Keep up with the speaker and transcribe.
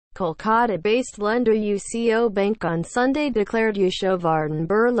Kolkata-based lender UCO Bank on Sunday declared Yash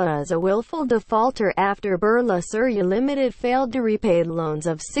Birla as a willful defaulter after Birla Surya Limited failed to repay loans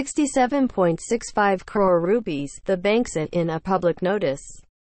of 67.65 crore rupees, the bank said in a public notice.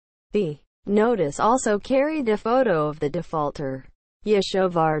 The notice also carried a photo of the defaulter. Yash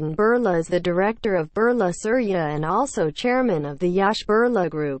Birla is the director of Birla Surya and also chairman of the Yash Birla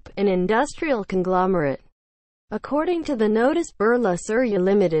Group, an industrial conglomerate. According to the notice, Birla Surya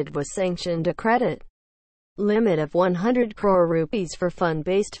Limited was sanctioned a credit limit of 100 crore rupees for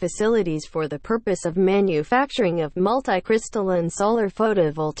fund-based facilities for the purpose of manufacturing of multi-crystalline solar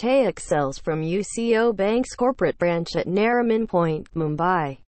photovoltaic cells from UCO Bank's corporate branch at Nariman Point,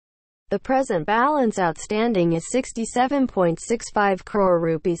 Mumbai. The present balance outstanding is 67.65 crore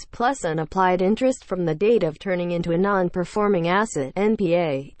rupees plus unapplied interest from the date of turning into a non-performing asset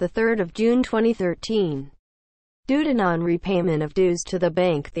 (NPA), the 3rd of June 2013. Due to non-repayment of dues to the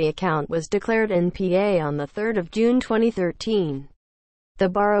bank, the account was declared NPA on the 3rd of June 2013. The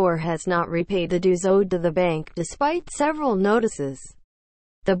borrower has not repaid the dues owed to the bank, despite several notices.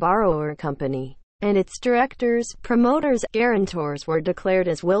 The borrower company and its directors, promoters, guarantors were declared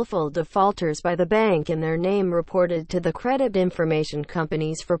as willful defaulters by the bank and their name reported to the credit information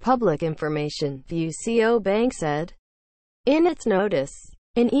companies for public information, the UCO Bank said in its notice.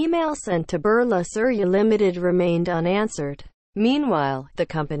 An email sent to Birla Surya Limited remained unanswered. Meanwhile, the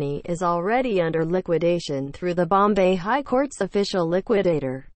company is already under liquidation through the Bombay High Court's official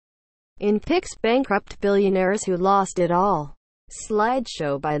liquidator. In pics, bankrupt billionaires who lost it all.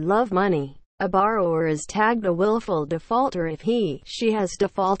 Slideshow by Love Money. A borrower is tagged a willful defaulter if she has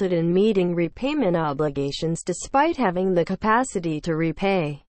defaulted in meeting repayment obligations despite having the capacity to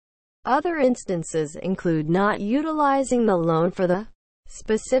repay. Other instances include not utilizing the loan for the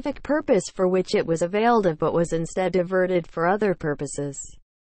specific purpose for which it was availed of but was instead diverted for other purposes.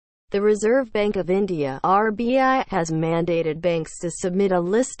 The Reserve Bank of India (RBI) has mandated banks to submit a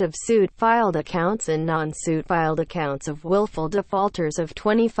list of suit-filed accounts and non-suit filed accounts of willful defaulters of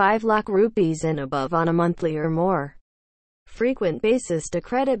 25 lakh rupees and above on a monthly or more frequent basis to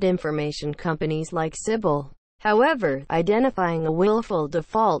credit information companies like CIBIL. However, identifying a willful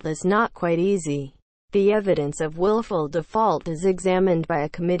default is not quite easy. The evidence of willful default is examined by a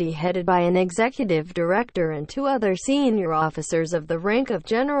committee headed by an executive director and 2 other senior officers of the rank of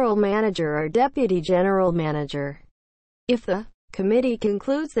general manager or deputy general manager. If the committee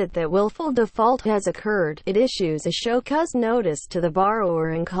concludes that willful default has occurred, it issues a show cause notice to the borrower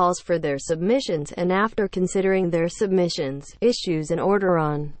and calls for their submissions, and after considering their submissions, issues an order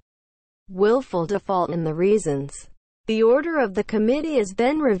on willful default and the reasons. The order of the committee is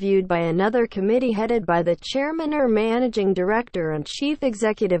then reviewed by another committee headed by the chairman or managing director and chief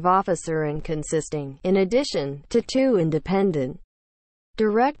executive officer and consisting, in addition, to 2 independent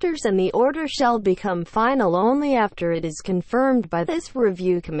directors, and the order shall become final only after it is confirmed by this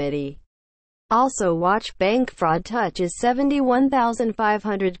review committee. Also watch Bank fraud touches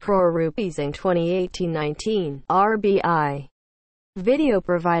 71,500 crore rupees in 2018-19, RBI. Video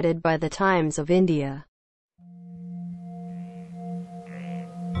provided by The Times of India.